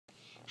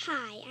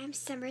Hi, I'm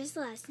Summer's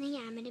Leslie.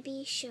 I'm going to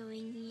be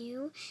showing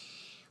you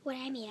what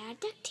I made out of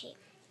duct tape.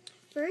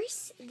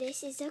 First,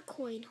 this is a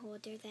coin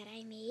holder that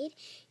I made.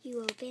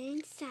 You open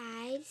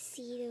inside,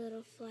 see the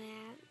little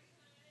flap.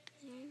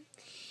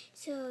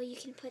 So you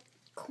can put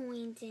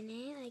coins in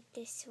it, like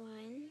this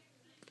one.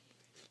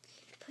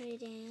 Put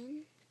it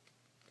in.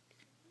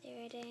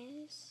 There it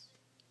is.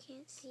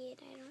 Can't see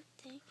it, I don't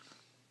think.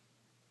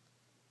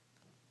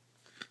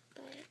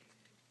 But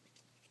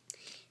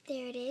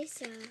there it is.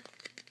 So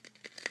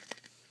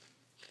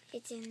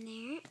it's in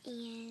there,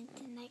 and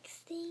the next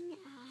thing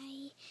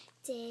I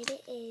did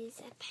is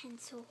a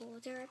pencil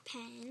holder, a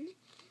pen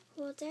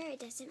holder. It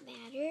doesn't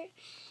matter,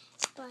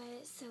 but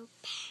so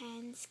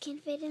pens can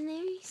fit in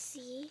there.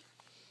 See?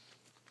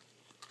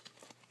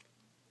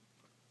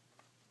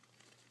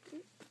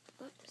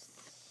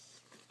 Whoops.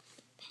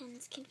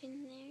 Pens can fit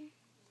in there.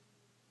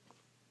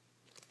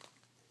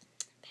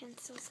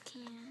 Pencils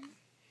can.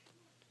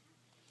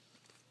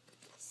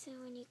 So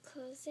when you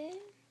close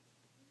it,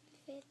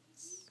 it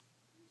fits.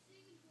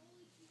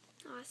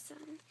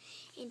 Awesome.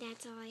 And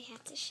that's all I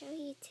have to show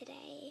you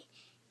today.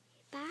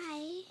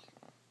 Bye.